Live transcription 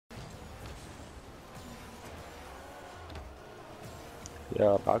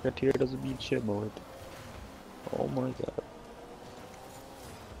Yeah, Rocketeer doesn't mean shit, mode. Oh my god.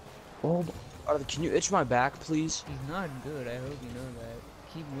 Oh my. Arthur, can you itch my back, please? He's not good, I hope you know that.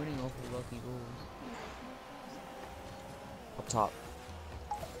 Keep winning off of lucky goals. Up top.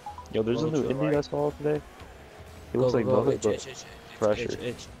 Yo, there's Go a to new the indie right. I saw today. He Go, looks go, like go. nothing Itch, but itch, itch, itch, pressure. itch,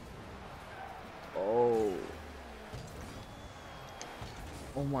 itch. Oh.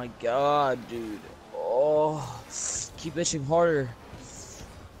 Oh my god, dude. Oh. Keep itching harder.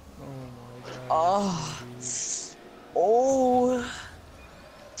 Oh my god. Ah. Dude. Oh.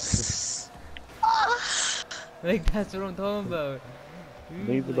 Like, that's what I'm talking about.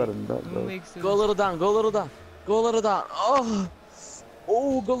 Name's Dude, about a like, nut, who bro. makes them... Go a little down, go a little down. Go a little down. Oh.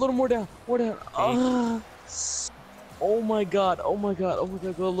 Oh, go a little more down. More down. Ah. Oh my god, oh my god, oh my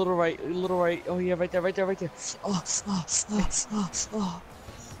god, go a little right, a little right. Oh yeah, right there, right there, right there. Oh, oh, oh, oh, oh.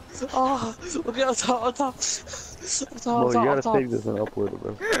 Oh, okay, up top, up top. Up top, Mo, up you top, up gotta top. save this and upload it,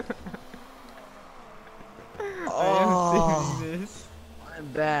 bro. I am Oh, saving this. I'm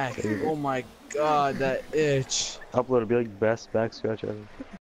back. Save it. Oh my god, that itch. Upload it, be like best back scratch ever.